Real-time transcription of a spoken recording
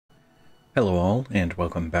Hello all, and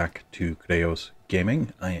welcome back to Chreos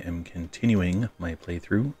Gaming. I am continuing my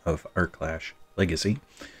playthrough of Aarklash Legacy.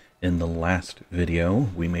 In the last video,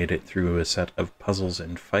 we made it through a set of puzzles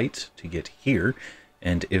and fights to get here,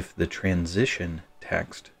 and if the transition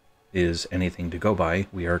text is anything to go by,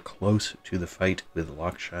 we are close to the fight with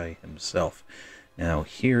Aarklash himself. Now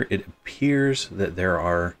here it appears that there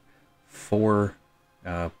are 4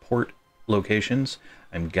 port locations.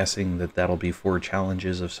 I'm guessing that that'll be 4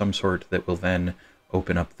 challenges of some sort that will then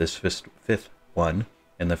open up this fifth one.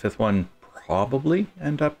 And the 5th one probably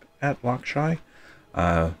end up at Aarklash.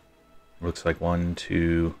 Looks like 1,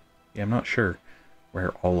 2... Yeah, I'm not sure where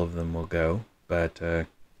all of them will go. But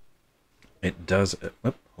it does...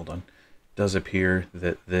 hold on. It does appear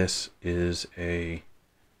that this is a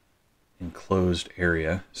enclosed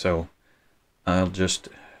area. So I'll just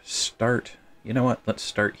start... You know what? Let's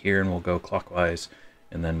start here and we'll go clockwise.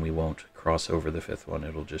 And then we won't cross over the 5th one.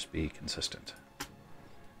 It'll just be consistent.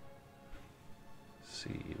 Let's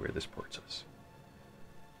see where this ports us.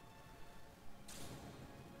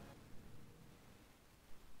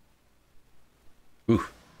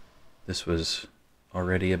 Oof. This was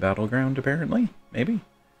already a battleground, apparently? Maybe?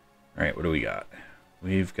 Alright, what do we got?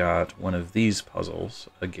 We've got one of these puzzles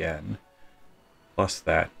again. Plus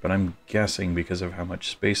that. But I'm guessing because of how much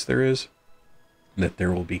space there is, that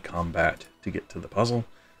there will be combat to get to the puzzle.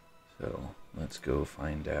 So let's go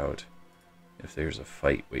find out if there's a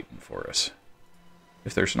fight waiting for us.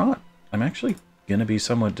 If there's not, I'm actually going to be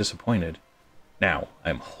somewhat disappointed. Now,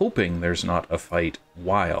 I'm hoping there's not a fight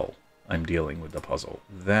while I'm dealing with the puzzle.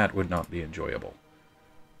 That would not be enjoyable.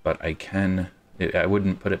 But I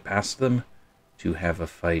wouldn't put it past them to have a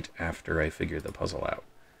fight after I figure the puzzle out.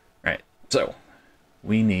 Right, so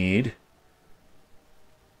we need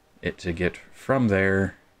it to get from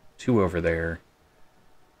there to over there.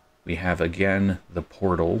 We have again the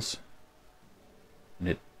portals, and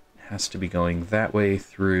it has to be going that way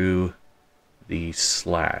through the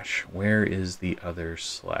slash. Where is the other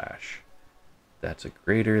slash? That's a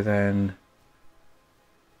greater than.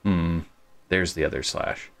 There's the other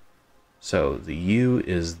slash. So the U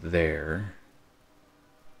is there.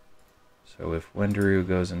 So if Wendaru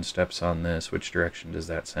goes and steps on this, which direction does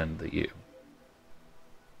that send the U?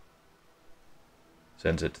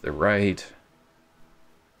 Sends it to the right.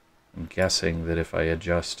 I'm guessing that if I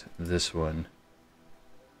adjust this one...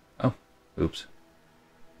 Oh, oops.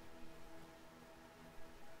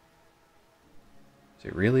 Is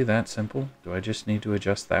it really that simple? Do I just need to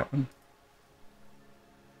adjust that one?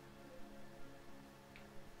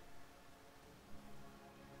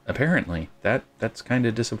 Apparently. That's kind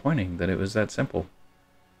of disappointing that it was that simple.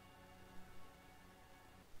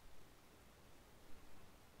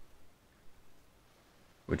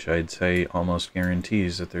 Which I'd say almost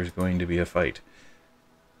guarantees that there's going to be a fight.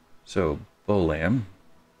 So, Bolam,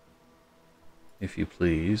 if you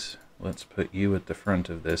please, let's put you at the front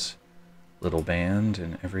of this little band,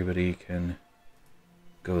 and everybody can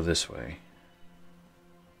go this way.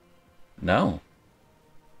 No.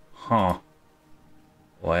 Huh.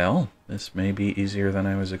 Well, this may be easier than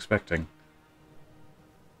I was expecting.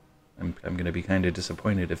 I'm going to be kind of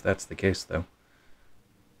disappointed if that's the case, though.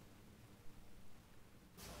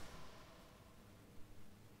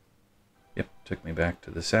 Yep, took me back to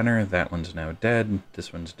the center. That one's now dead.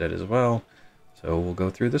 This one's dead as well. So we'll go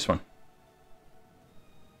through this one.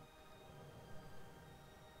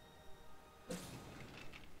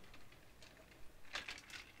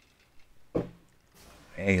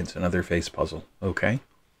 Hey, it's another face puzzle. Okay.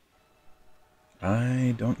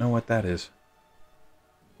 I don't know what that is.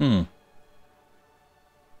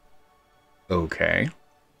 Okay.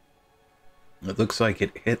 It looks like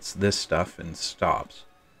it hits this stuff and stops.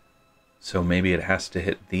 So maybe it has to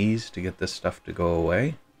hit these to get this stuff to go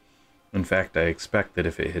away. In fact, I expect that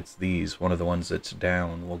if it hits these, one of the ones that's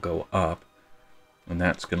down will go up, and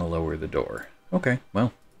that's going to lower the door. Okay,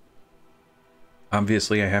 well,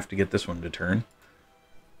 obviously I have to get this one to turn.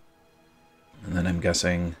 And then I'm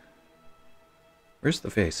guessing... Where's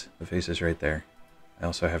the face? The face is right there. I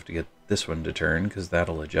also have to get this one to turn, because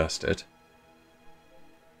that'll adjust it.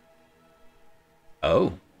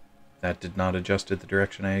 Oh! That did not adjust it the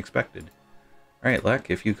direction I expected. Alright, Lek,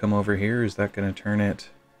 if you come over here, is that going to turn it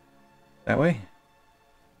that way?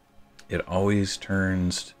 It always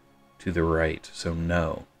turns to the right, so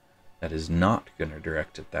no. That is not going to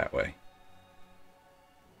direct it that way.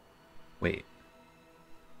 Wait.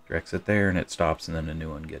 Directs it there, and it stops, and then a new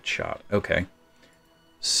one gets shot. Okay.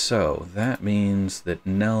 So, that means that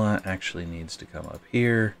Nella actually needs to come up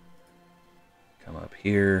here,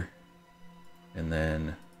 and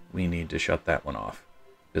then we need to shut that one off,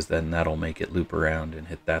 because then that'll make it loop around and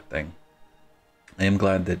hit that thing. I am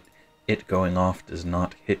glad that it going off does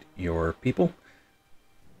not hit your people.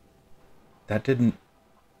 That didn't...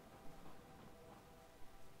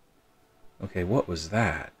 Okay, what was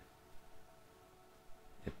that?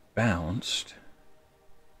 It bounced.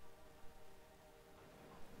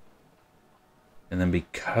 And then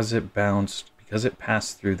because it bounced, because it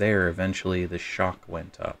passed through there, eventually the shock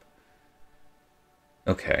went up.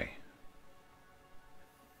 Okay.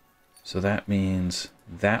 So that means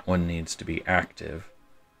that one needs to be active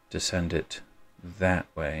to send it that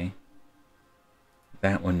way.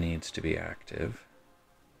 That one needs to be active,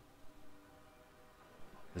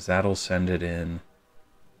 because that'll send it in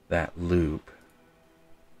that loop.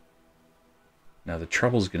 Now the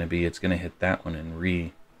trouble's going to be it's going to hit that one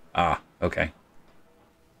and okay.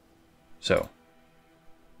 So,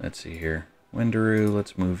 let's see here. Wendaroo,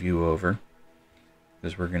 let's move you over,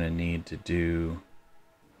 because we're going to need to do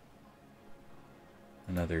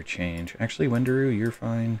another change. Actually, Wendaroo, you're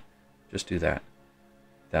fine. Just do that.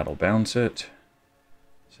 That'll bounce it.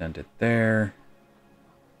 Send it there.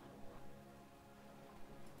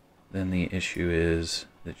 Then the issue is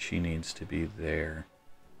that she needs to be there.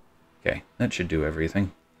 Okay, that should do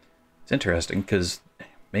everything. It's interesting, because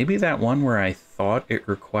maybe that one where I thought it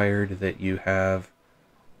required that you have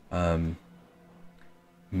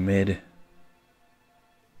mid-event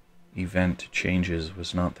changes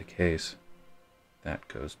was not the case. That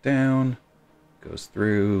goes down, goes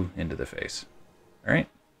through, into the face. Alright,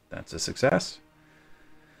 that's a success.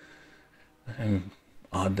 And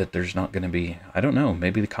odd that there's not going to be... I don't know,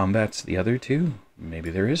 maybe the combat's the other two? Maybe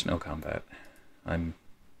there is no combat. I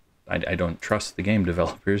don't trust the game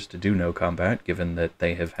developers to do no combat, given that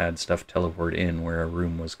they have had stuff teleport in where a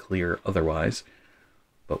room was clear otherwise.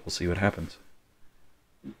 But we'll see what happens.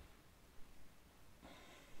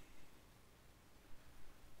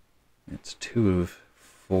 It's 2 of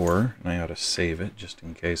 4, and I ought to save it just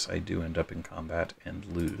in case I do end up in combat and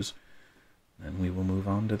lose. Then we will move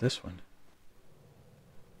on to this one.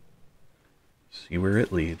 See where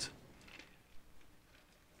it leads.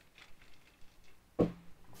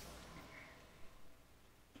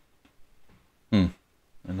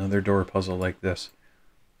 Another door puzzle like this.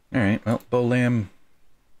 Alright, well, Bolam,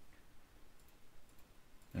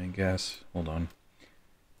 I guess, hold on.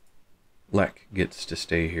 Lek gets to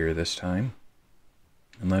stay here this time.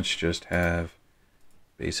 And let's just have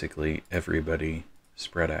basically everybody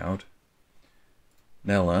spread out.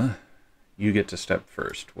 Nella, you get to step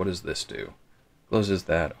first. What does this do? Closes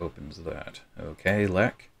that, opens that. Okay,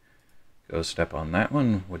 Lek, go step on that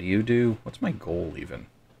one. What do you do? What's my goal even?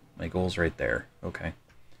 My goal's right there. Okay.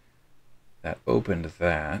 That opened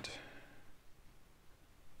that,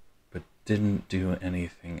 but didn't do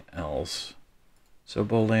anything else. So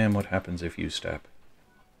Bolam, what happens if you step?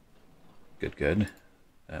 Good, good.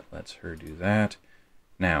 That lets her do that.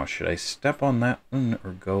 Now, should I step on that one or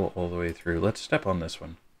go all the way through? Let's step on this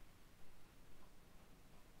one.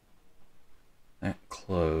 That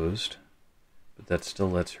closed, but that still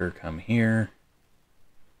lets her come here.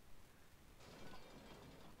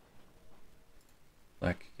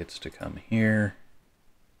 Lek gets to come here.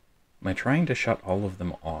 Am I trying to shut all of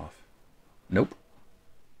them off? Nope.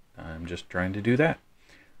 I'm just trying to do that.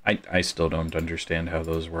 I still don't understand how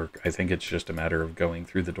those work. I think it's just a matter of going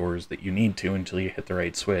through the doors that you need to until you hit the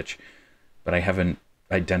right switch. But I haven't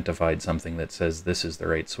identified something that says this is the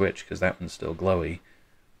right switch, because that one's still glowy.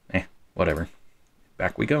 Whatever.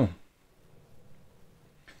 Back we go.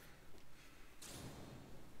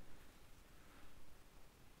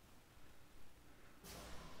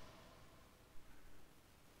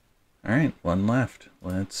 Alright, one left.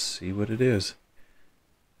 Let's see what it is.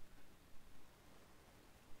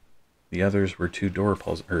 The others were 2 door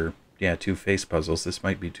puzzles, or yeah, 2 face puzzles. This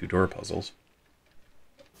might be 2 door puzzles.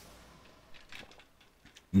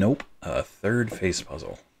 Nope, a 3rd face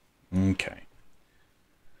puzzle. Okay.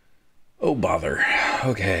 Oh, bother.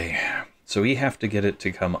 Okay, so we have to get it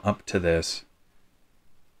to come up to this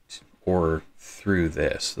or through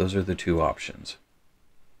this. Those are the 2 options.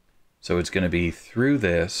 So it's going to be through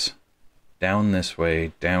this, down this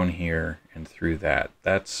way, down here, and through that.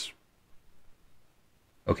 That's...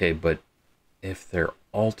 Okay, but if they're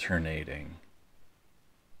alternating...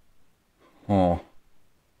 Oh.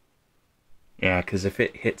 Yeah, because if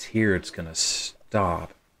it hits here, it's going to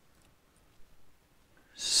stop.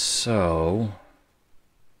 So...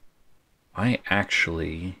 I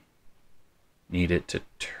actually need it to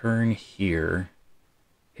turn here,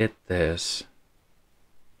 hit this,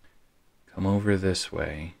 come over this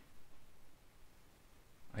way.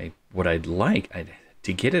 What I'd like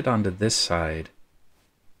to get it onto this side.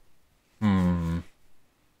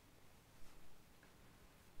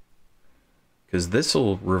 because this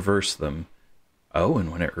will reverse them. Oh, and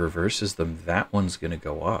when it reverses them, that one's going to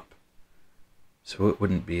go up. So it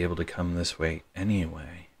wouldn't be able to come this way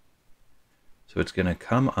anyway. So it's going to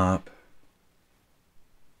come up.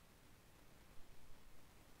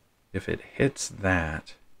 If it hits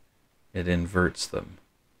that, it inverts them.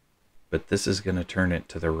 But this is going to turn it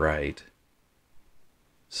to the right.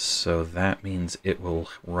 So that means it will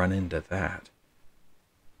run into that.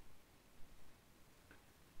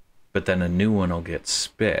 But then a new one will get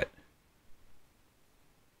spit.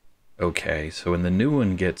 Okay, so when the new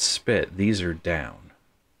one gets spit, these are down.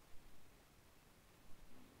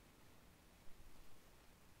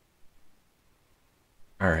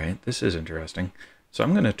 Alright, this is interesting. So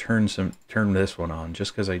I'm going to turn this one on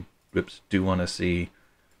just because I do want to see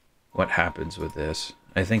what happens with this.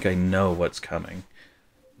 I think I know what's coming,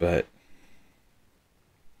 but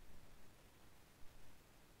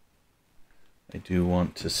I do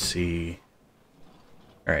want to see.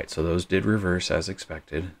 Alright, so those did reverse as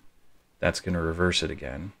expected. That's going to reverse it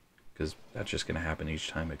again, because that's just going to happen each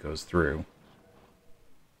time it goes through.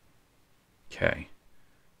 Okay,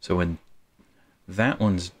 so when that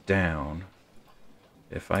one's down,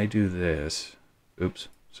 if I do this, oops,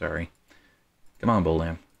 sorry. Come on, Bull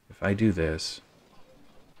Lamb. If I do this,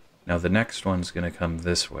 now the next one's going to come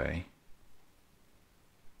this way.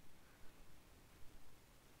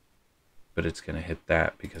 But it's going to hit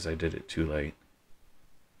that because I did it too late.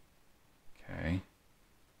 Okay.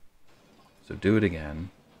 So do it again.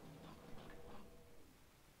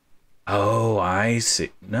 Oh, I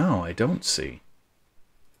see. No, I don't see.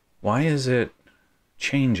 Why is it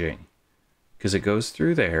changing? Because it goes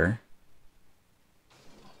through there.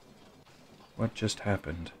 What just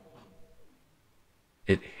happened?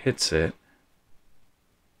 It hits it.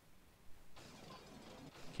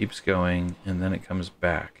 Keeps going, and then it comes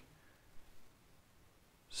back.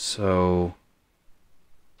 So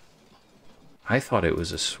I thought it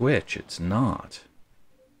was a switch. It's not.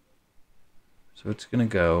 So it's going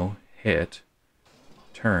to go, hit,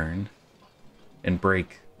 turn, and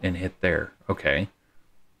break and hit there. Okay.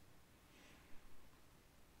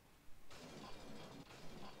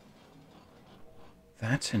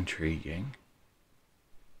 That's intriguing.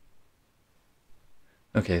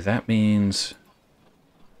 Okay, that means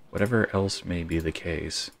whatever else may be the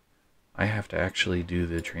case, I have to actually do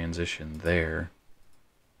the transition there.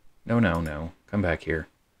 No, no, no. Come back here.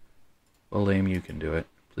 Well, Lame, you can do it.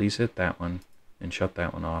 Please hit that one and shut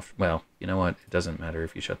that one off. Well, you know what? It doesn't matter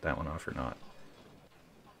if you shut that one off or not.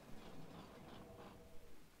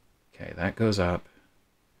 Okay, that goes up.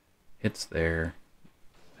 Hits there.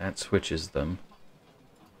 That switches them.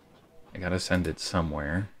 I gotta send it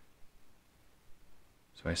somewhere.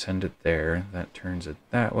 So I send it there. That turns it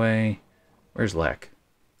that way. Where's Lek?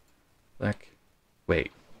 Lek?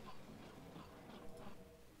 Wait.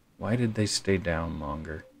 Why did they stay down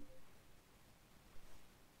longer?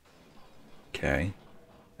 Okay.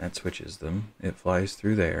 That switches them. It flies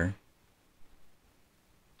through there.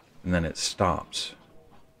 And then it stops.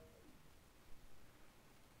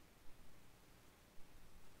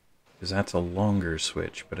 Because that's a longer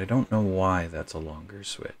switch, but I don't know why that's a longer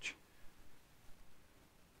switch.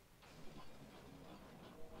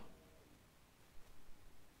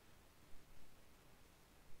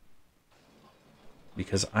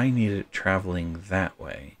 Because I need it traveling that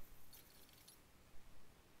way.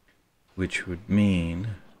 Which would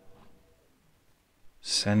mean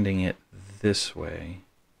sending it this way.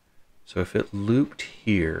 So if it looped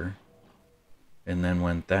here and then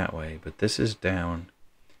went that way, but this is down.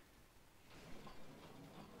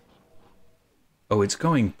 Oh, it's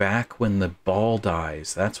going back when the ball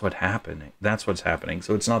dies. That's what's happening. That's what's happening.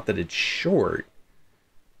 So it's not that it's short.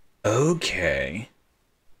 Okay.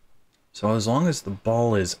 So as long as the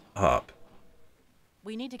ball is up.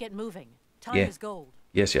 We need to get moving. Time is gold.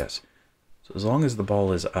 Yes, yes. So as long as the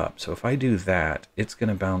ball is up. So if I do that, it's going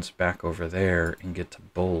to bounce back over there and get to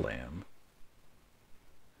Bull Lamb.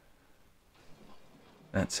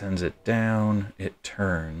 That sends it down. It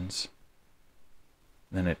turns.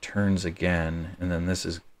 Then it turns again, and then this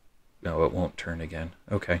is... No, it won't turn again.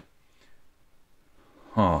 Okay.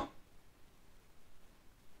 Huh.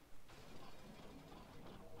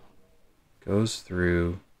 Goes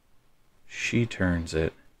through. She turns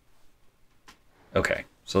it. Okay,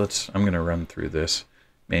 so I'm going to run through this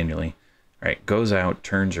manually. All right, goes out,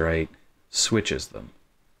 turns right, switches them.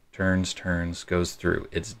 Turns, turns, goes through.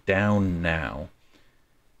 It's down now.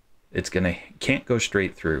 It's can't go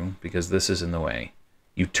straight through because this is in the way.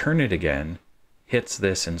 You turn it again, hits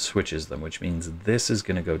this and switches them, which means this is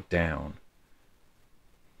going to go down.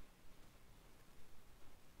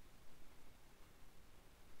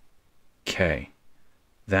 Okay.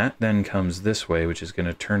 That then comes this way, which is going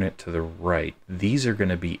to turn it to the right. These are going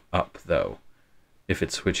to be up, though, if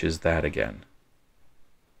it switches that again.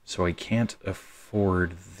 So I can't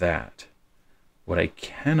afford that. What I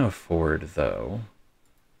can afford, though,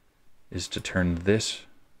 is to turn this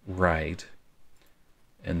right,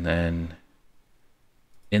 and then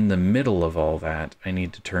in the middle of all that, I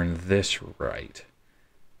need to turn this right.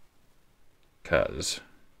 Because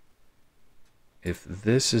if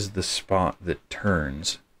this is the spot that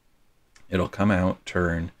turns, it'll come out,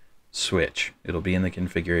 turn, switch. It'll be in the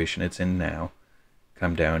configuration it's in now.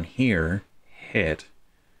 Come down here, hit,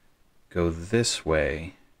 go this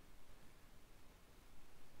way,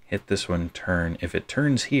 hit this one, turn. If it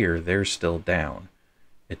turns here, they're still down.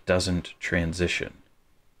 It doesn't transition.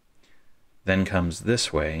 Then comes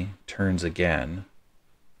this way, turns again,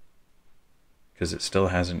 because it still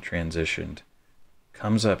hasn't transitioned.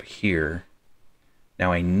 Comes up here.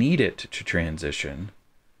 Now I need it to transition,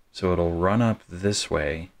 so it'll run up this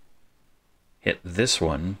way, hit this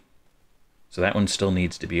one, so that one still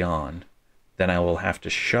needs to be on. Then I will have to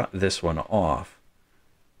shut this one off,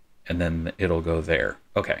 and then it'll go there.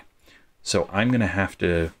 Okay, so I'm going to have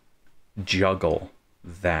to juggle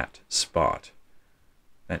that spot.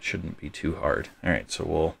 That shouldn't be too hard. All right, so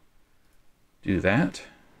we'll do that.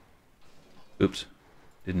 Oops,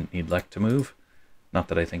 didn't need Lek to move. Not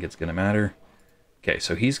that I think it's going to matter. Okay,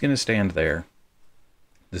 so he's going to stand there.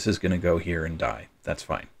 This is going to go here and die. That's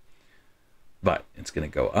fine. But it's going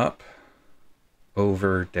to go up,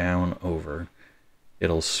 over, down, over.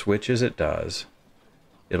 It'll switch as it does.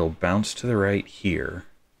 It'll bounce to the right here.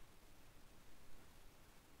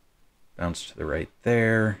 Bounce to the right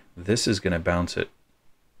there. This is going to bounce it.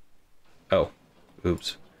 Oh,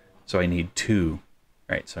 oops. So I need two.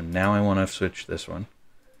 All right, so now I want to switch this one.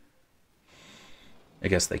 I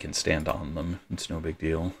guess they can stand on them. It's no big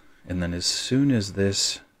deal. And then as soon as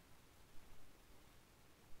this...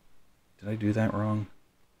 Did I do that wrong?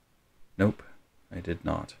 Nope, I did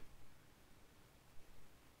not.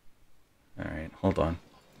 All right, hold on.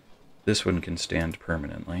 This one can stand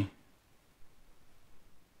permanently.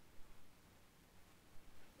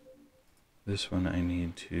 This one I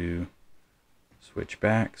need to switch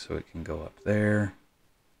back so it can go up there.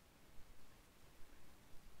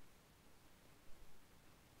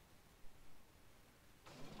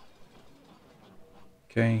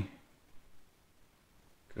 Okay.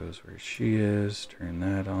 Goes where she is. Turn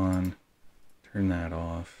that on. Turn that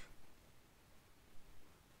off.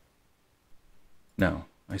 No,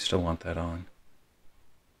 I still want that on.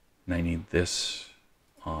 And I need this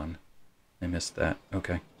on. I missed that.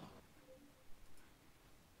 Okay.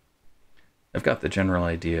 I've got the general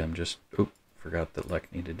idea. I'm just... Oop, forgot that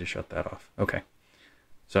Lek needed to shut that off. Okay.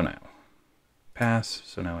 So now. Pass.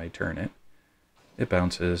 So now I turn it. It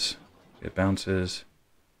bounces. It bounces.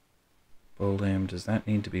 Boldam, does that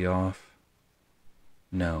need to be off?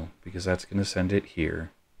 No, because that's going to send it here.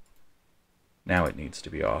 Now it needs to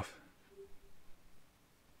be off.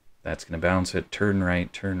 That's going to bounce it, turn right,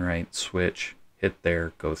 switch, hit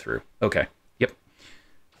there, go through. Okay, yep.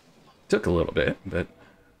 Took a little bit, but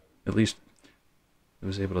at least I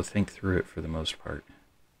was able to think through it for the most part.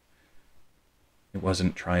 It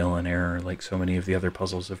wasn't trial and error like so many of the other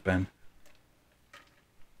puzzles have been.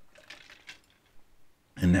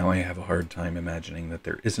 And now I have a hard time imagining that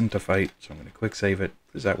there isn't a fight, so I'm going to quick save it,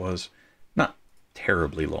 because that was not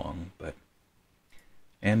terribly long, but...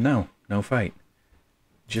 And no fight.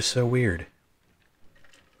 Just so weird.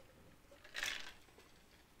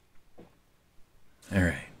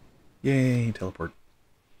 Alright. Yay, teleport.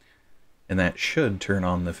 And that should turn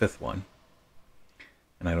on the fifth one.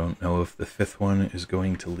 And I don't know if the fifth one is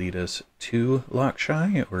going to lead us to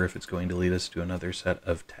Lockshy, or if it's going to lead us to another set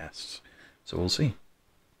of tests. So we'll see.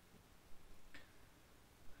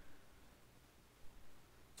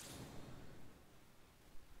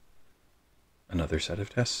 Another set of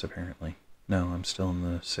tests, apparently. No, I'm still in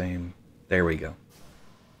the same... There we go.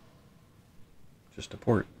 Just a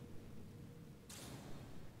port.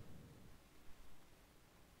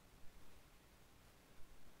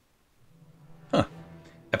 Huh.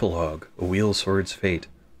 Epilogue. A wheel sword's fate.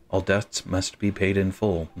 All debts must be paid in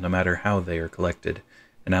full, no matter how they are collected.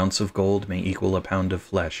 An ounce of gold may equal a pound of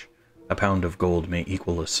flesh. A pound of gold may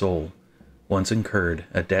equal a soul. Once incurred,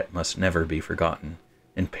 a debt must never be forgotten.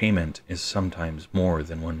 And payment is sometimes more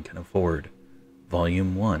than one can afford.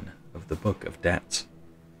 Volume 1 of the Book of Debts.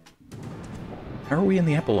 How are we in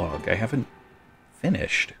the epilogue? I haven't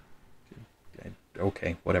finished.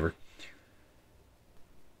 Okay, whatever.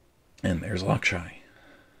 And there's Lockshy.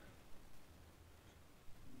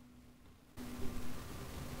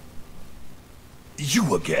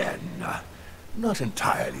 You again. Not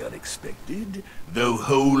entirely unexpected, though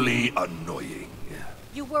wholly annoying.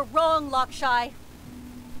 You were wrong, Lakshai.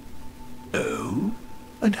 Oh?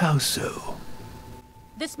 And how so?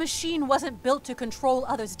 This machine wasn't built to control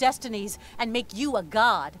others' destinies and make you a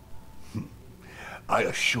god. I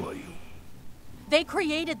assure you. They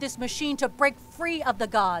created this machine to break free of the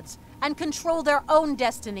gods and control their own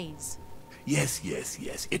destinies. Yes,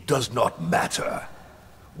 it does not matter.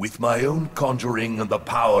 With my own conjuring and the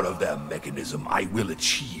power of their mechanism, I will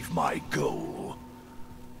achieve my goal.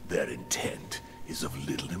 Their intent is of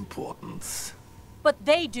little importance. But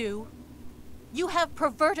they do. You have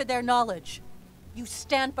perverted their knowledge. You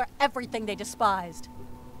stand for everything they despised.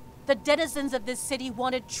 The denizens of this city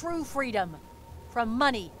wanted true freedom. From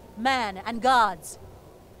money, man, and gods.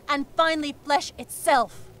 And finally flesh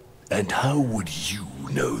itself. And how would you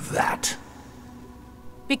know that?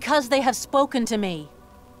 Because they have spoken to me.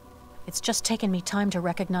 It's just taken me time to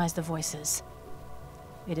recognize the voices.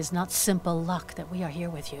 It is not simple luck that we are here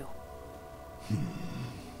with you.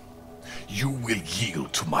 You will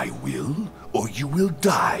yield to my will, or you will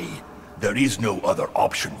die. There is no other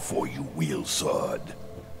option for you, Wheel Sword.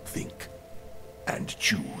 Think and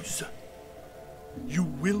choose. You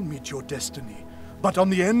will meet your destiny, but on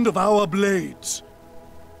the end of our blades.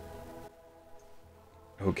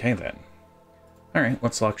 Okay then. Alright,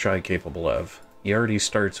 what's Lakshai capable of? He already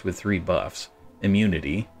starts with 3 buffs.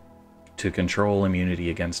 Immunity, to control immunity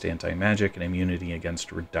against anti-magic and immunity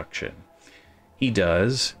against reduction. He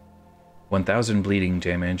does 1000 bleeding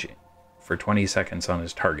damage for 20 seconds on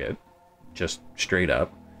his target, just straight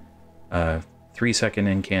up. 3-second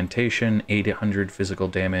incantation, 800 physical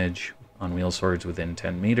damage on wheel swords within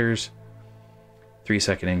 10 meters.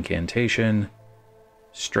 3-second incantation,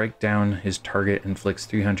 strike down his target, inflicts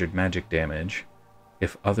 300 magic damage.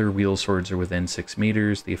 If other wheel swords are within 6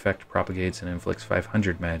 meters, the effect propagates and inflicts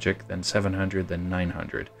 500 magic, then 700, then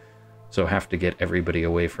 900. So have to get everybody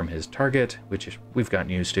away from his target, which we've gotten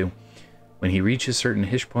used to. When he reaches certain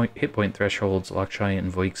hit point thresholds, Lakshai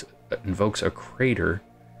invokes a crater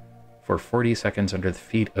for 40 seconds under the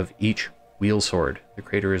feet of each wheel sword. The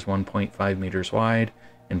crater is 1.5 meters wide,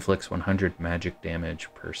 inflicts 100 magic damage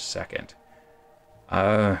per second.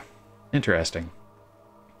 Interesting.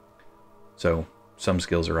 So, some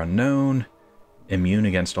skills are unknown. Immune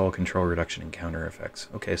against all control, reduction, and counter effects.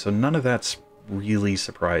 Okay, so none of that's really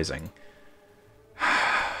surprising.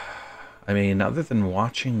 I mean, other than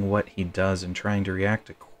watching what he does and trying to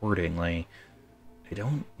react accordingly, I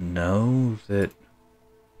don't know that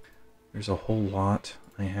there's a whole lot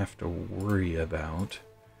I have to worry about.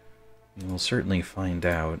 We'll certainly find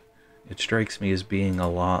out. It strikes me as being a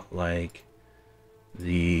lot like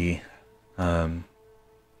the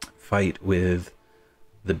fight with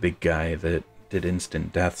the big guy that did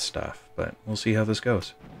instant death stuff, but we'll see how this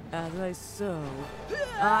goes. As I sow,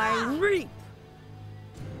 I reap!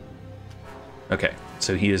 Okay,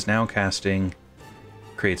 so he is now casting,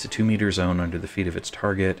 creates a 2-meter zone under the feet of its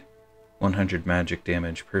target, 100 magic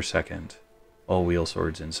damage per second, all wheel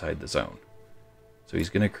swords inside the zone. So he's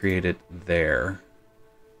going to create it there,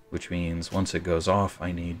 which means once it goes off,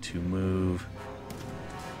 I need to move,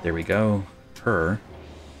 there we go, her.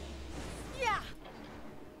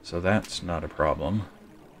 So that's not a problem.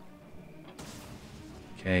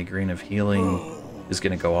 Okay, Grain of Healing is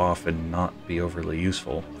going to go off and not be overly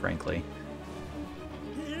useful, frankly.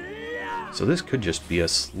 So this could just be a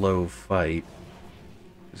slow fight,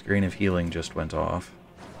 because Grain of Healing just went off.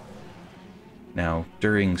 Now,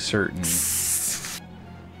 during certain...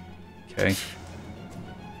 Okay.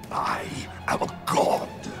 I am a god.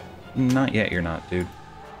 Not yet, you're not, dude.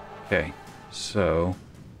 Okay, so...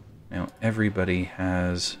 Now everybody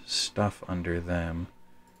has stuff under them.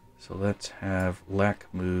 So let's have Lek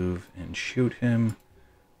move and shoot him.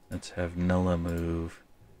 Let's have Nulla move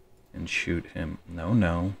and shoot him.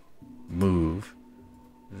 No. Move.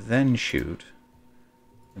 Then shoot.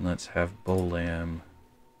 And let's have Bolam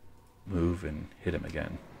move and hit him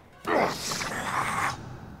again.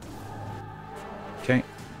 Okay.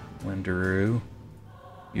 Wendaru,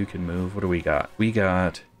 you can move. What do we got? We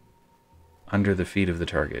got... under the feet of the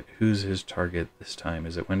target. Who's his target this time?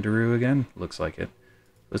 Is it Wendaru again? Looks like it.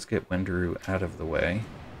 Let's get Wendaru out of the way.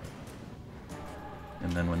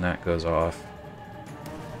 And then when that goes off,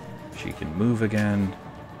 she can move again.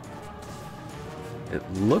 It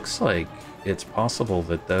looks like it's possible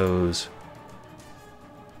that those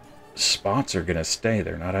spots are going to stay.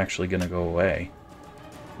 They're not actually going to go away,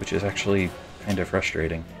 which is actually kind of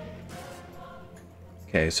frustrating.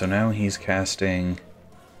 Okay, so now he's casting...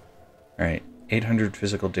 Alright, 800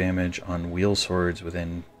 physical damage on wheel swords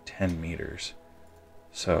within 10 meters.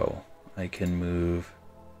 So, I can move...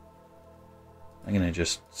 I'm going to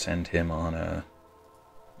just send him on a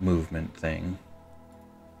movement thing.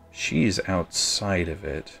 She's outside of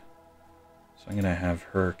it. So I'm going to have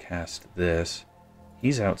her cast this.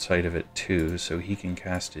 He's outside of it too, so he can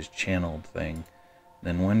cast his channeled thing.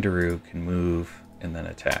 Then Wendaru can move and then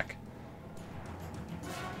attack.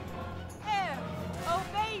 Air,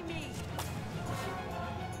 obey me!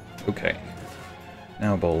 Okay.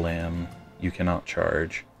 Now, Bolam, you cannot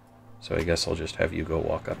charge. So I guess I'll just have you go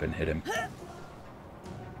walk up and hit him.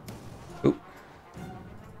 Oop.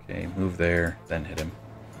 Okay, move there, then hit him.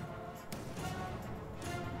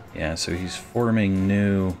 Yeah, so he's forming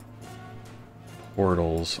new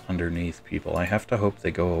portals underneath people. I have to hope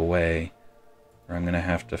they go away, or I'm going to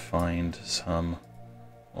have to find some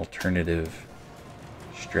alternative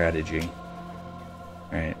strategy.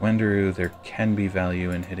 Alright, Wendaru, there can be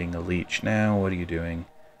value in hitting a leech now. What are you doing?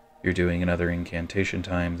 You're doing another incantation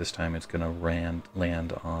time. This time it's going to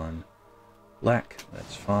land on Lek.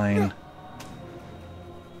 That's fine.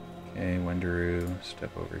 Okay, Wendaru,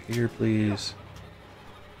 step over here, please.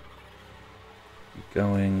 Keep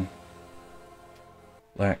going.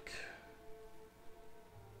 Lek.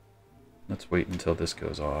 Let's wait until this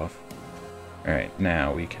goes off. Alright,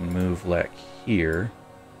 now we can move Lek here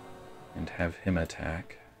and have him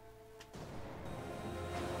attack.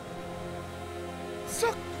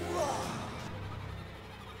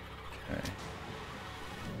 Okay.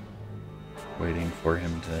 Waiting for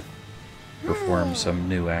him to perform some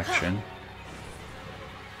new action.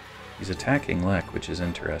 He's attacking Lek, which is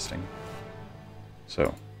interesting.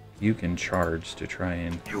 So, you can charge to try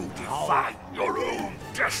and... You define your own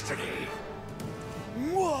destiny!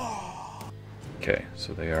 Okay,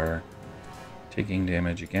 so they are taking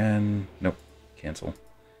damage again. Nope, cancel.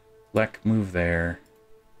 Lek, move there.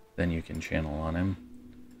 Then you can channel on him.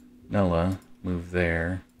 Nella, move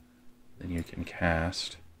there. Then you can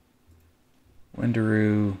cast.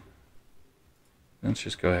 Wendaru, let's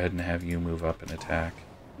just go ahead and have you move up and attack.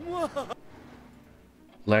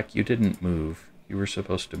 Lek, you didn't move. You were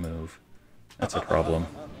supposed to move. That's a problem.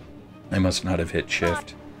 I must not have hit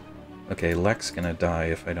shift. Okay, Lek's gonna die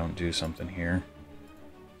if I don't do something here.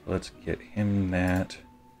 Let's get him that.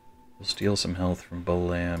 We'll steal some health from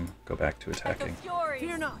Bolam. Go back to attacking.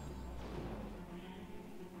 Fear not.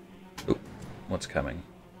 Oop, what's coming?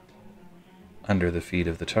 Under the feet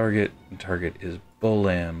of the target. The target is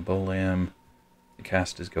Bolam. Bolam, the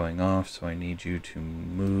cast is going off, so I need you to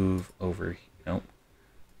move over... Nope.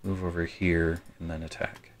 Move over here and then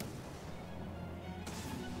attack.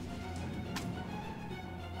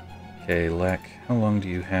 Okay, Lek, how long do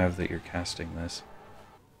you have that you're casting this?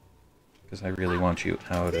 Because I really want you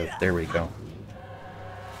out of... There we go.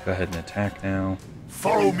 Go ahead and attack now.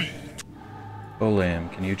 Follow me!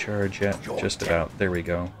 Bolam, can you charge yet? Just about. There we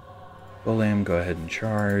go. Bolam, go ahead and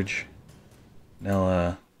charge.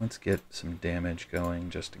 Nella, let's get some damage going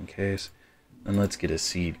just in case. And let's get a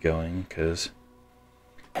seed going, because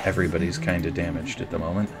everybody's kind of damaged at the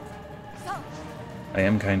moment. I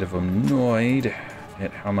am kind of annoyed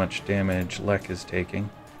at how much damage Lek is taking.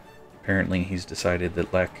 Apparently he's decided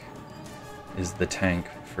that Lek is the tank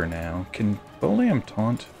for now. Can Bolam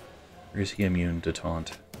taunt? Or is he immune to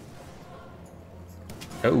taunt?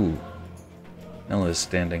 Oh! Nella's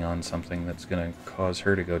standing on something that's going to cause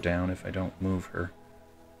her to go down if I don't move her.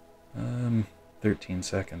 13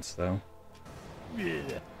 seconds, though.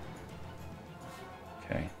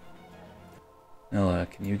 Okay. Nella,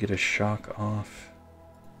 can you get a shock off?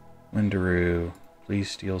 Wendaru,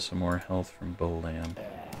 please steal some more health from Bolam.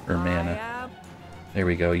 Or mana. There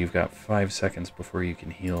we go, you've got 5 seconds before you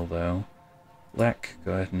can heal, though. Lek,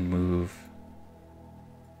 go ahead and move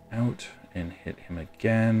out and hit him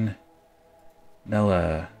again.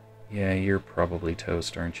 Nella, yeah, you're probably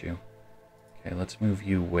toast, aren't you? Okay, let's move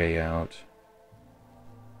you way out.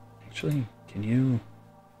 Actually, can you...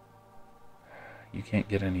 You can't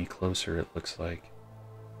get any closer, it looks like.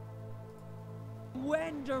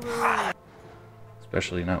 Wendaru!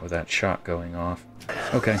 Especially not with that shot going off.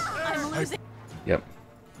 Okay. Yep.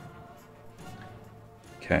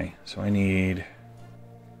 Okay, so I need...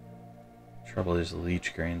 Trouble is the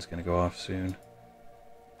leech grain's gonna go off soon.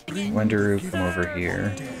 Wendaru, come over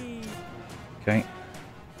here. Okay.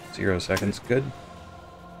 0 seconds, good.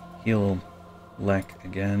 Heal Lek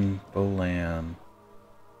again. Bolam.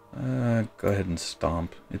 Go ahead and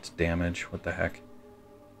stomp. It's damage, what the heck.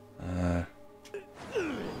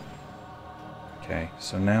 Okay,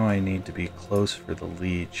 so now I need to be close for the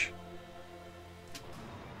leech.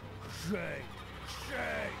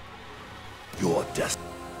 Your destiny.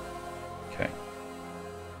 Okay.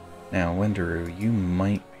 Now, Wendaru, you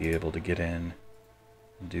might be able to get in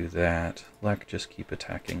Do that. Lek, just keep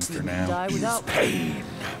attacking for now. Die without Pain.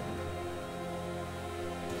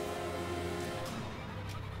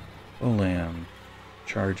 Olam,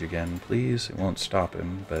 charge again, please. It won't stop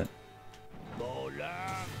him, but...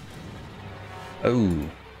 Oh!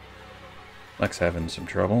 Lek's having some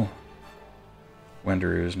trouble.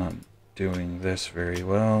 Wenderu's not doing this very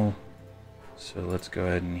well. So let's go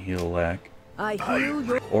ahead and heal Lek. I heal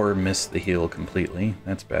your Or miss the heal completely.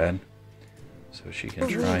 That's bad. So she can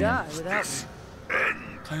try die and without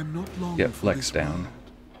I am not long get for Flex this down.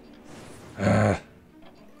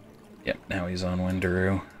 Yep, now he's on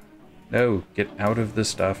Wenderu. No, get out of the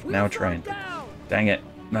stuff. Now try and... Dang it,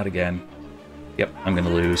 not again. Yep, I'm gonna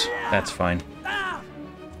lose. That's fine.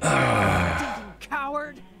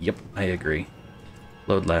 coward. Yep, I agree.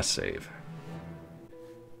 Load last save.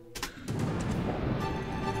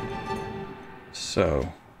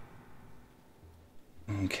 So...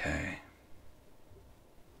 Okay.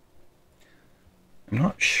 I'm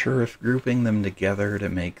not sure if grouping them together to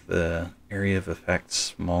make the area of effect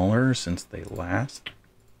smaller since they last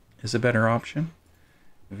is a better option.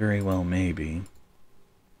 Very well maybe.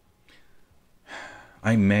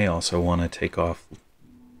 I may also want to take off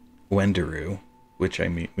Wenderu, which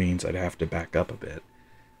means I'd have to back up a bit,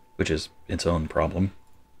 which is its own problem.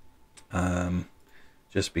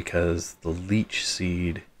 Just because the leech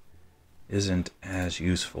seed isn't as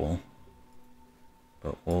useful,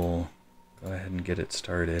 but we'll go ahead and get it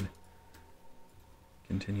started.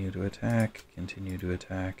 Continue to attack, continue to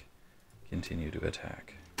attack, continue to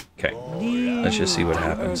attack. Okay, let's just see what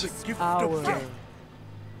happens.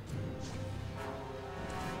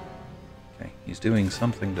 Okay, he's doing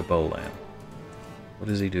something to Bolam. What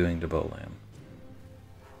is he doing to Bolam?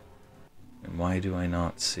 And why do I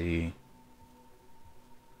not see...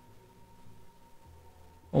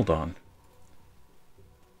 Hold on.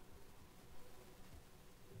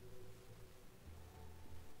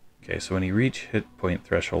 Okay, so when he reaches hit point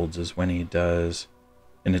thresholds is when he does...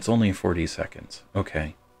 And it's only 40 seconds.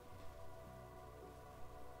 Okay.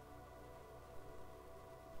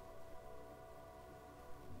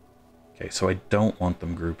 Okay, so I don't want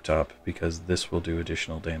them grouped up because this will do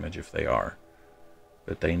additional damage if they are.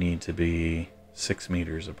 But they need to be 6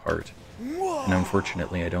 meters apart. And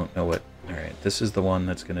unfortunately I don't know what... Alright, this is the one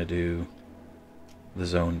that's going to do the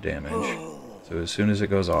zone damage. So as soon as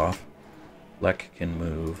it goes off, Lek can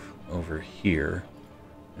move over here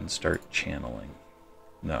and start channeling.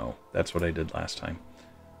 No, that's what I did last time.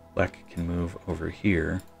 Lek can move over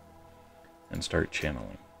here and start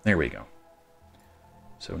channeling. There we go.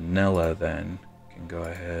 So Nella then can go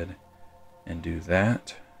ahead and do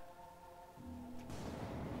that.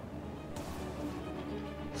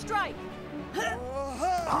 Strike!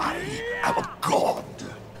 I am a god.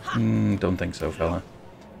 Don't think so, fella.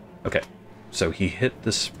 Okay, so he hit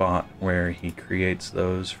the spot where he creates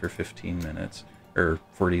those for 15 minutes, or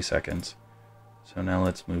 40 seconds. So now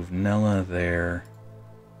let's move Nella there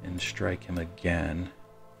and strike him again.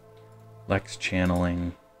 Lek's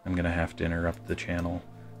channeling. I'm going to have to interrupt the channel.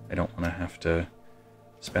 I don't want to have to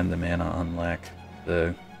spend the mana on Lek.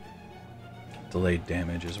 The delayed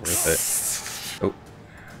damage is worth it. Oh.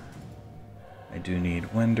 I do need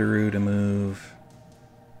Wenderu to move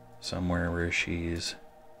somewhere where she's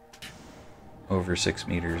over 6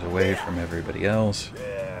 meters away from everybody else.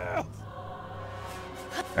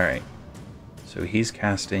 Alright. So he's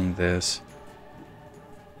casting this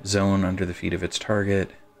zone under the feet of its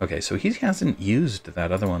target. Okay, so he hasn't used that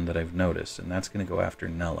other one that I've noticed, and that's going to go after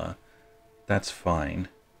Nella. That's fine.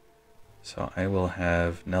 So I will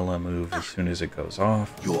have Nella move as soon as it goes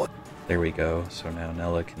off. There we go. So now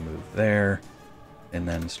Nella can move there, and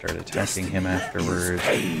then start attacking him afterwards.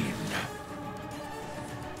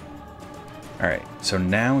 Alright, so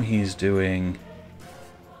now he's doing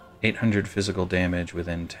 800 physical damage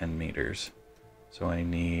within 10 meters. So I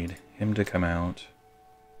need him to come out,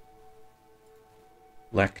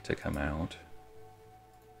 Lek to come out,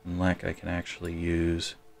 and Lek I can actually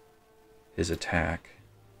use his attack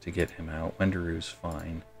to get him out. Wenderu's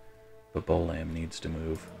fine, but Bolam needs to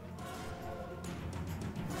move.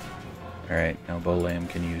 Alright, now Bolam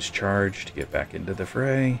can use charge to get back into the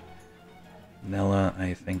fray. Nella,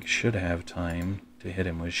 I think, should have time to hit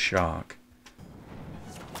him with shock.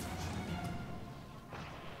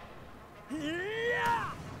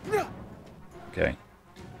 Okay,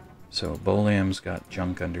 so Bolam's got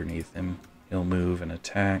junk underneath him. He'll move and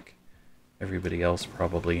attack. Everybody else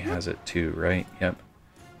probably has it too, right? Yep.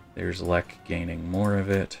 There's Lek gaining more of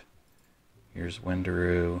it. Here's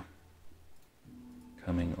Wenderu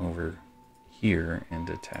coming over here and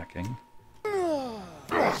attacking.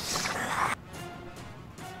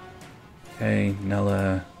 Okay, Okay,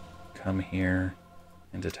 Nella, come here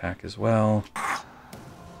and attack as well.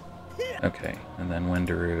 Okay, and then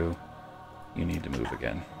Wendaru, you need to move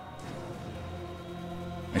again.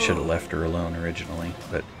 I should have left her alone originally,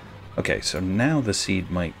 but... Okay, so now the seed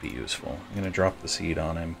might be useful. I'm going to drop the seed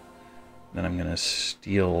on him. Then I'm going to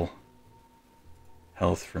steal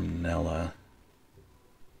health from Nella.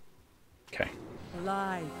 Okay.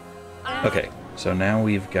 Okay, so now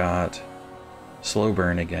we've got slow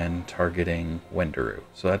burn again, targeting Wendaru.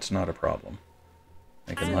 So that's not a problem.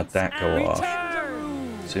 I can let that go off.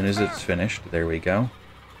 As soon as it's finished, there we go.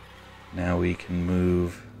 Now we can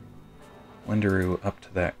move Wendaru up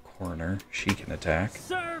to that corner. She can attack.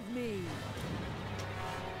 Serve me.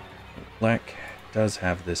 Lek does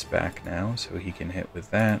have this back now, so he can hit with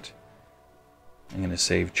that. I'm going to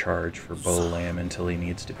save charge for Bolam until he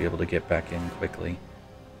needs to be able to get back in quickly.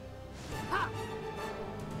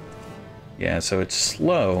 Yeah, so it's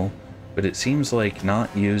slow, but it seems like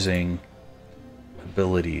not using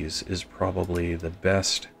abilities is probably the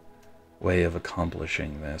best way of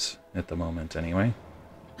accomplishing this at the moment anyway.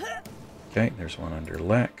 Okay, there's one under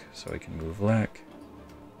Lek, so I can move Lek.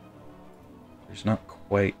 There's not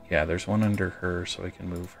quite... Yeah, there's one under her, so I can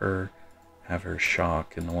move her, have her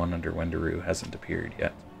shock, and the one under Wendaru hasn't appeared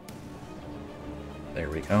yet. There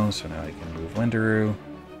we go, so now I can move Wendaru.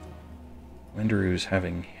 Wendaru's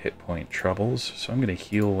having hit point troubles, so I'm going to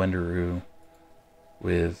heal Wendaru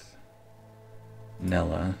with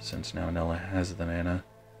Nella, since now Nella has the mana.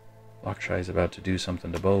 Lokshai's about to do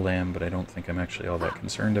something to Bolam, but I don't think I'm actually all that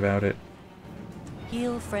concerned about it.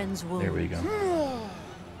 Heal friend's wounds. There we go.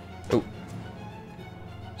 Oh.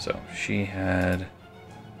 So, she had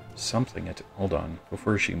something at... Hold on.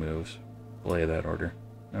 Before she moves, play that order.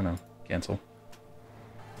 No, cancel.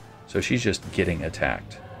 So she's just getting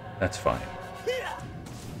attacked. That's fine.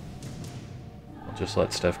 We'll just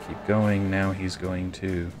let stuff keep going. Now he's going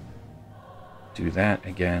to do that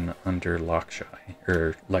again under Lokshai,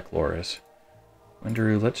 or Lekloris.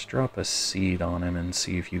 Wendaru, let's drop a seed on him and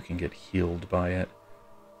see if you can get healed by it.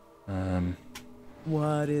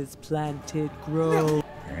 What is planted grows.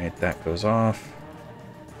 Alright, that goes off.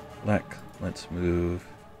 Lek, let's move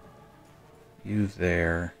you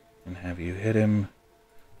there and have you hit him.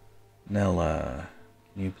 Nella,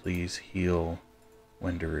 can you please heal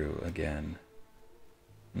Wendaru again?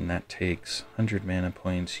 And that takes 100 mana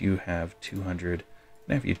points. You have 200.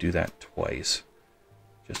 And have you do that twice.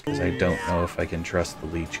 Just because I don't know if I can trust the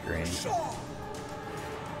Leech Grain.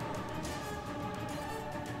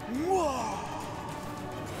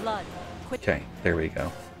 Blood. Okay, there we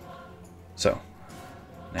go. So,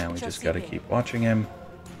 now we just gotta keep watching him.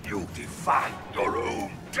 You define your own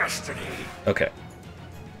destiny. Okay.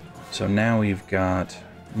 So now we've got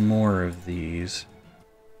more of these.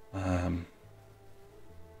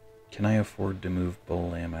 Can I afford to move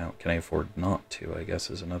Bolam out? Can I afford not to, I guess,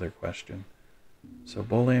 is another question. So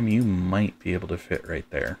Bolam, you might be able to fit right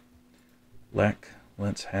there. Lek,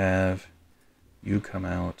 let's have you come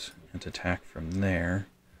out and attack from there.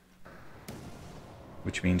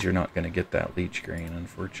 Which means you're not going to get that Leech Grain,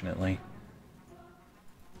 unfortunately.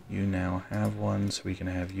 You now have one, so we can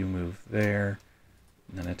have you move there.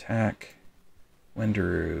 And then attack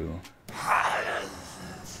Wendaru.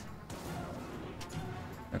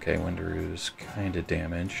 Okay, Wendaru's kind of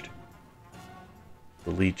damaged. The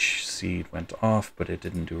Leech Seed went off, but it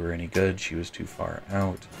didn't do her any good. She was too far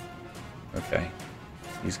out. Okay,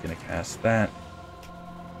 he's going to cast that.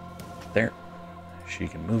 There. She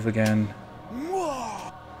can move again.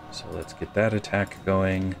 So let's get that attack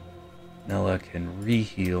going. Nella can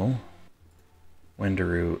re-heal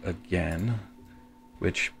Wendaru again,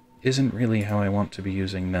 which isn't really how I want to be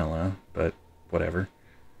using Nella, but whatever.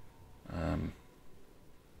 And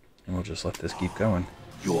we'll just let this keep going.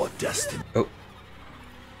 Your destiny. Oh.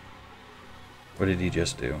 What did he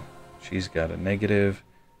just do? She's got a negative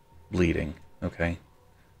bleeding. Okay.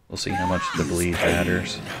 We'll see how much the bleed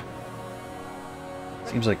matters.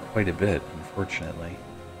 Seems like quite a bit, unfortunately.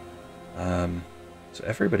 So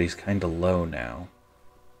everybody's kind of low now.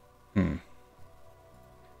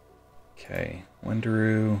 Okay.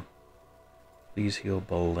 Wendaru, please heal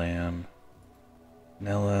Bolam.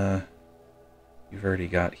 Nella, you've already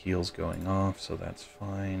got heals going off, so that's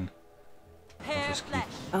fine. I'll just keep...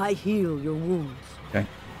 I heal your wounds. Okay.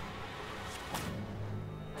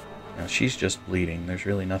 Now she's just bleeding. There's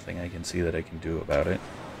really nothing I can see that I can do about it.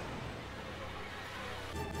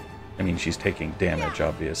 I mean, she's taking damage,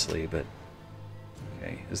 obviously, but...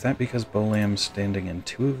 Okay, is that because Bolam's standing in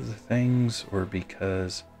two of the things, or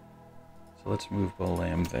because... So let's move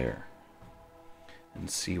Bolam there. And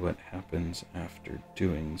see what happens after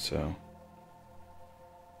doing so.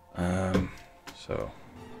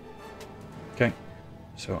 Okay.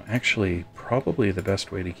 So actually, probably the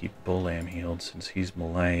best way to keep Bolam healed, since he's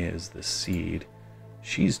melee, is the seed.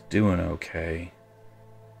 She's doing okay.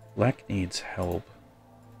 Lek needs help.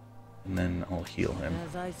 And then I'll heal him.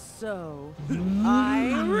 As I sow,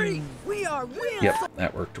 I reap. We are real. Yep,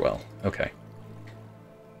 that worked well. Okay.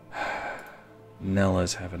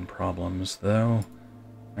 Nella's having problems, though.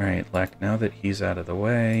 Alright, Lek, now that he's out of the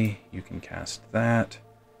way, you can cast that.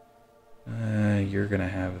 You're gonna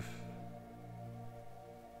have...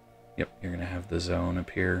 Yep, you're gonna have the zone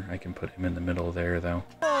appear. I can put him in the middle there, though.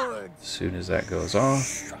 As soon as that goes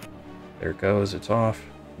off, there it goes, it's off.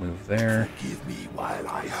 Move there. Give me while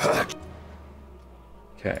I hurt.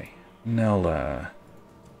 Okay, Nella.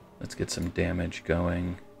 Let's get some damage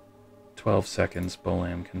going. 12 seconds,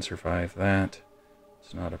 Bolam can survive that.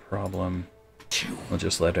 It's not a problem. We'll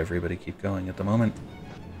just let everybody keep going at the moment.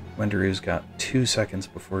 Wenderu's got 2 seconds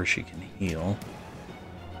before she can heal.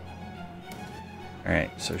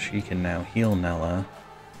 Alright, so she can now heal Nella,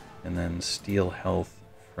 and then steal health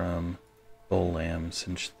from Bolam,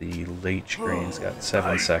 since the Lich Grain's got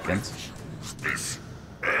 7 seconds.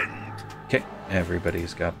 Okay,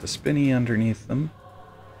 everybody's got the spinny underneath them.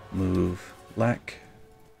 Move Lek.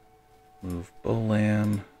 Move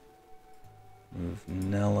Bolam. Move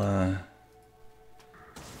Nella.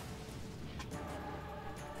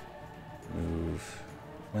 Move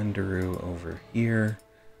Wenderu over here.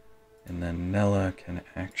 And then Nella can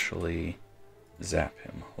actually zap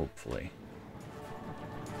him, hopefully.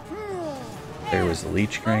 There was the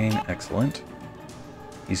Leech Grain, excellent.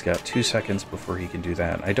 He's got 2 seconds before he can do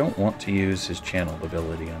that. I don't want to use his channel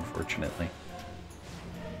ability, unfortunately.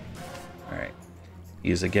 Alright. He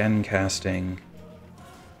is again casting.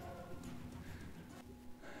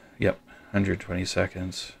 Yep, 120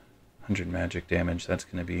 seconds. 100 magic damage. That's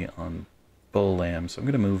going to be on Bolam. So I'm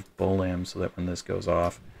going to move Bolam so that when this goes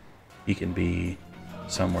off, he can be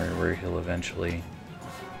somewhere where he'll eventually...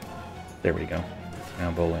 There we go.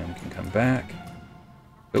 Now Bolam can come back.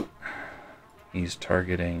 Oh, he's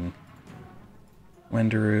targeting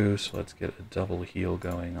Wenderu, so let's get a double heal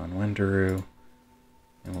going on Wenderu.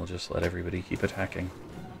 And we'll just let everybody keep attacking.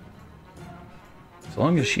 As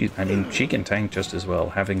long as she... I mean, she can tank just as well.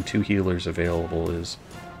 Having 2 healers available is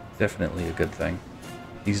definitely a good thing.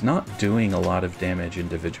 He's not doing a lot of damage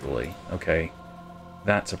individually. Okay,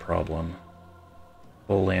 that's a problem.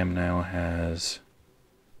 Bolam now has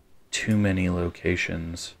too many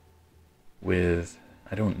locations with...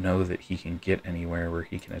 I don't know that he can get anywhere where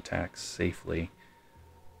he can attack safely.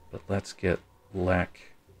 But let's get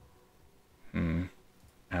Lek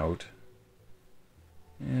out.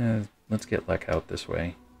 Yeah, let's get Lek out this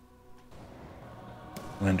way.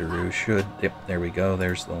 Wenderu should... Yep, there we go.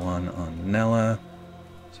 There's the one on Nella.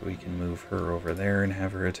 So we can move her over there and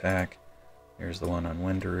have her attack. There's the one on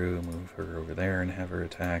Wenderu. Move her over there and have her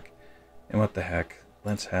attack. And what the heck?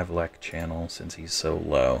 Let's have Lek channel since he's so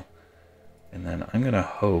low. And then I'm going to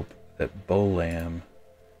hope that Bolam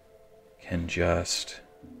can just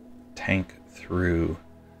tank through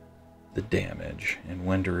the damage. And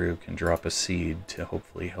Wenderu can drop a seed to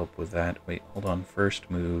hopefully help with that. Wait, hold on.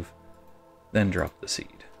 First move, then drop the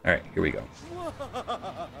seed. Alright, here we go.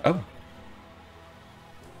 Oh.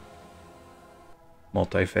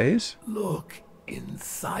 Multi-phase? Look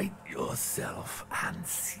inside yourself and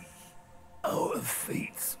see. Our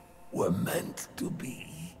fates were meant to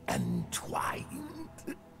be entwined.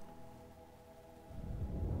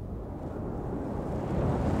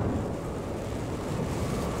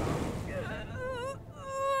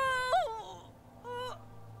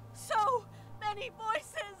 So many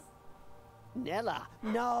voices! Nella,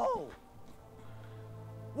 no!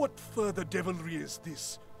 What further devilry is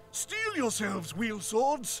this? Steel yourselves, wheel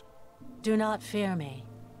swords! Do not fear me.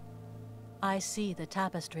 I see the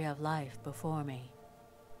tapestry of life before me.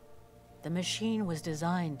 The machine was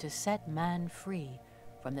designed to set man free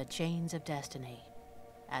from the chains of destiny,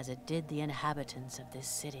 as it did the inhabitants of this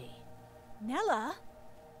city. Nella?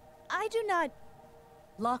 I do not...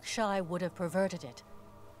 Lokshai would have perverted it,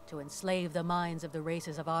 to enslave the minds of the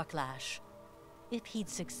races of Aarklash. If he'd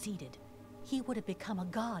succeeded, he would have become a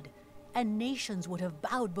god, and nations would have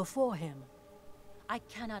bowed before him. I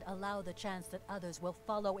cannot allow the chance that others will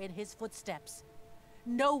follow in his footsteps.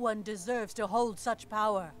 No one deserves to hold such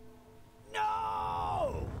power.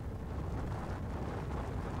 No!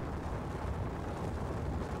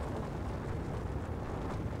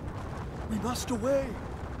 We must away.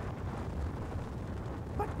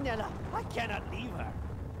 But Nella, I cannot leave her.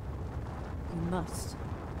 You must.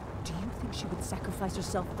 Do you think she would sacrifice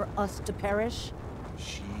herself for us to perish?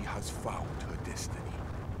 She has found her destiny.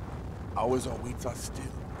 Ours awaits us still.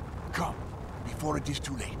 Come, before it is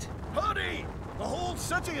too late. Hurry! The whole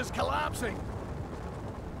city is collapsing!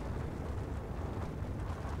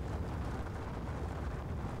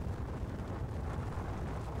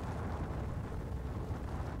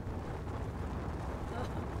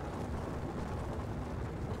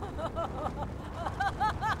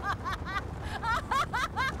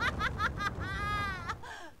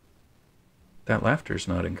 That laughter's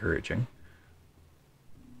not encouraging.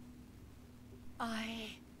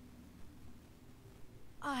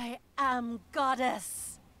 I am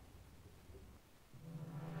goddess.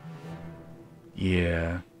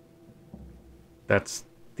 Yeah. That's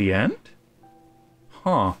the end?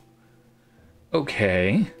 Huh.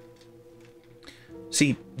 Okay.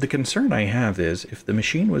 See, the concern I have is, if the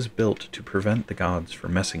machine was built to prevent the gods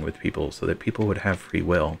from messing with people so that people would have free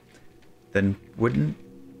will, then wouldn't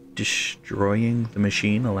destroying the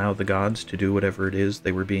machine allow the gods to do whatever it is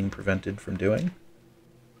they were being prevented from doing?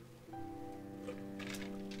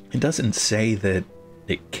 It doesn't say that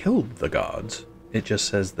it killed the gods. It just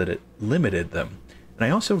says that it limited them. And I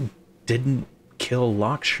also didn't kill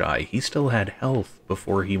Lakshai. He still had health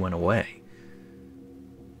before he went away.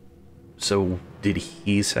 So did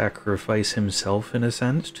he sacrifice himself in a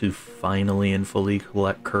sense to finally and fully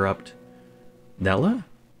corrupt Nella?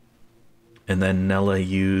 And then Nella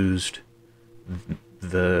used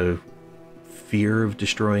the fear of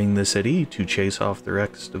destroying the city to chase off the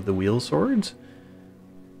rest of the wheel swords?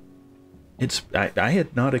 I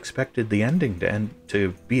had not expected the ending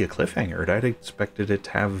to be a cliffhanger. I'd expected it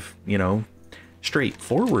to have, you know,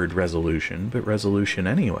 straightforward resolution, but resolution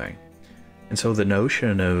anyway. And so the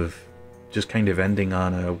notion of just kind of ending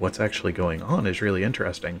on a what's actually going on is really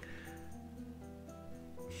interesting.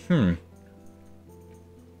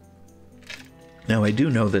 Now, I do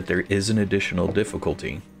know that there is an additional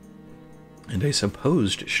difficulty, and I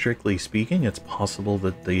suppose, strictly speaking, it's possible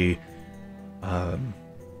that the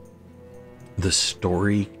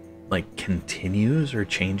story, like, continues or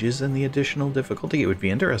changes in the additional difficulty. It would be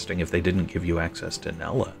interesting if they didn't give you access to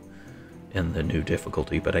Nella in the new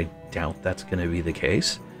difficulty, but I doubt that's going to be the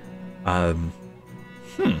case. Hope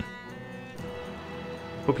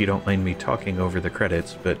you don't mind me talking over the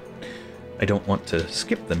credits, but I don't want to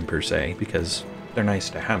skip them per se, because they're nice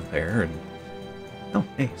to have there. And oh,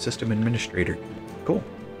 hey, system administrator. Cool.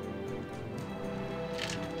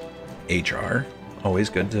 HR. Always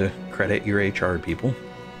good to credit your HR people.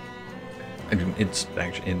 I mean, it's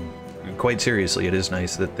actually, quite seriously, it is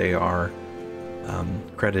nice that they are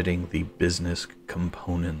crediting the business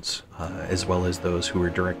components as well as those who are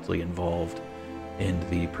directly involved in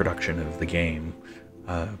the production of the game.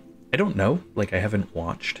 I don't know, like, I haven't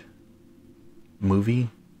watched movie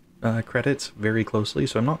credits very closely,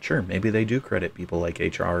 so I'm not sure. Maybe they do credit people like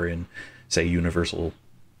HR in, say, Universal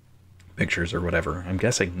Pictures or whatever. I'm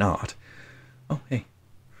guessing not. Oh, hey,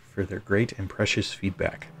 for their great and precious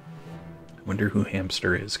feedback. I wonder who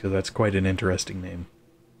Hamster is, because that's quite an interesting name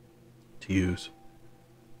to use.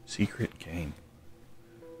 Secret game.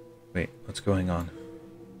 Wait, what's going on?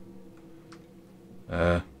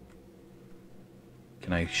 Can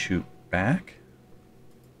I shoot back?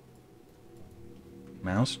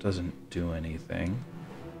 Mouse doesn't do anything.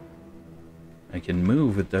 I can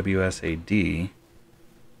move with WSAD,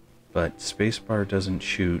 but spacebar doesn't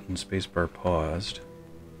shoot and spacebar paused.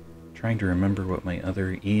 I'm trying to remember what my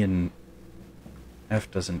other E and F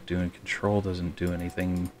doesn't do and control doesn't do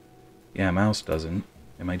anything. Yeah, mouse doesn't.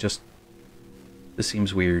 Am I just... This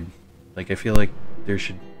seems weird. Like, I feel like there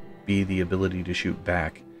should be the ability to shoot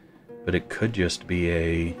back, but it could just be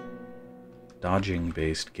a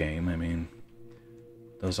dodging-based game. I mean,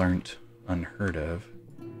 those aren't unheard of.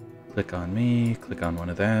 Click on me, click on one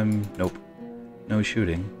of them. Nope. No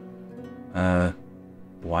shooting.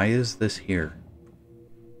 Why is this here?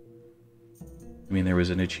 I mean, there was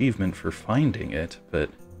an achievement for finding it, but...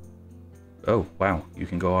 Oh, wow, you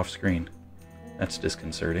can go off screen. That's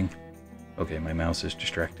disconcerting. Okay, my mouse is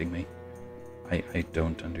distracting me. I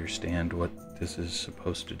don't understand what this is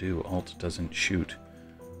supposed to do. Alt doesn't shoot.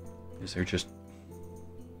 Is there just...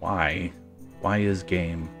 Why? Why is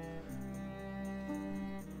game?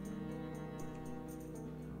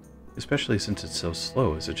 Especially since it's so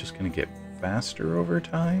slow. Is it just going to get faster over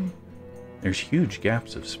time? There's huge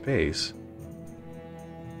gaps of space.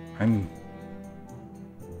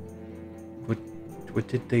 What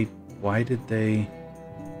did they... Why did they...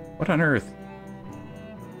 What on earth?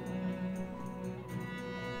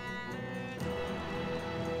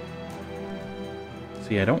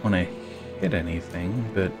 See, I don't want to hit anything,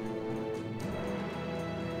 but...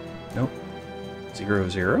 Nope. 0,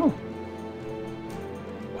 0?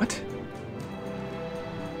 What?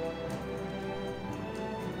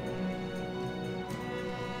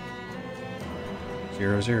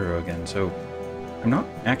 0, again. So I'm not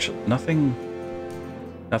actually...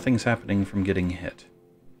 Nothing's happening from getting hit.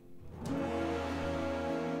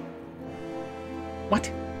 What?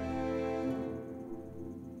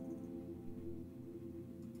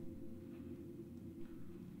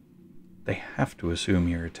 They have to assume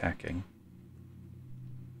you're attacking.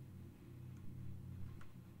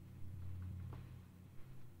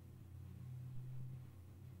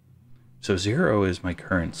 So 0 is my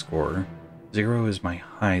current score. 0 is my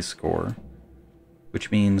high score,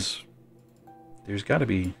 which means there's got to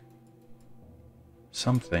be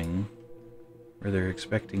something where they're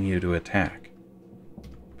expecting you to attack.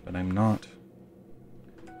 But I'm not...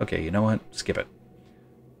 Okay, you know what? Skip it.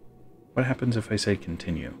 What happens if I say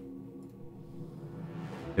continue?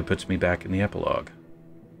 It puts me back in the epilogue.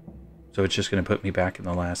 So it's just going to put me back in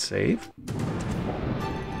the last save?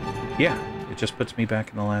 Yeah, it just puts me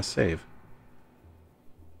back in the last save.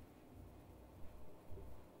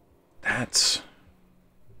 That's...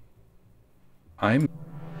 I'm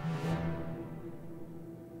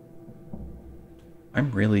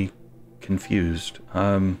really confused.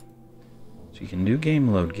 So you can do game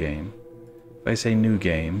load game. If I say new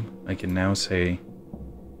game, I can now say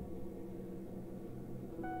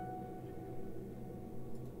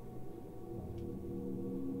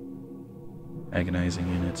agonizing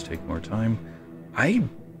units take more time.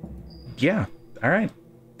 Yeah, alright.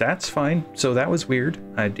 That's fine. So that was weird.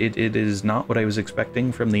 It is not what I was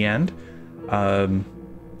expecting from the end.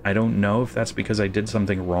 I don't know if that's because I did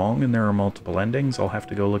something wrong and there are multiple endings. I'll have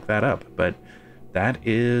to go look that up. But that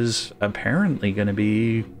is apparently going to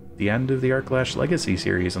be the end of the Aarklash Legacy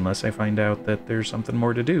series, unless I find out that there's something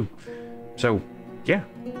more to do. So, yeah,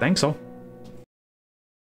 thanks all.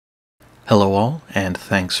 Hello all, and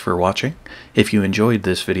thanks for watching. If you enjoyed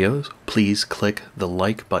this video, please click the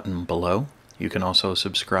like button below. You can also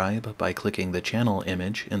subscribe by clicking the channel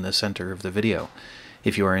image in the center of the video.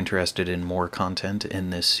 If you are interested in more content in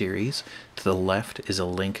this series, to the left is a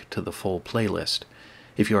link to the full playlist.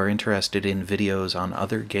 If you are interested in videos on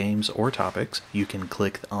other games or topics, you can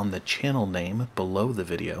click on the channel name below the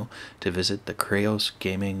video to visit the Chreos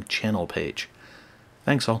Gaming channel page.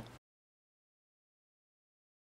 Thanks all.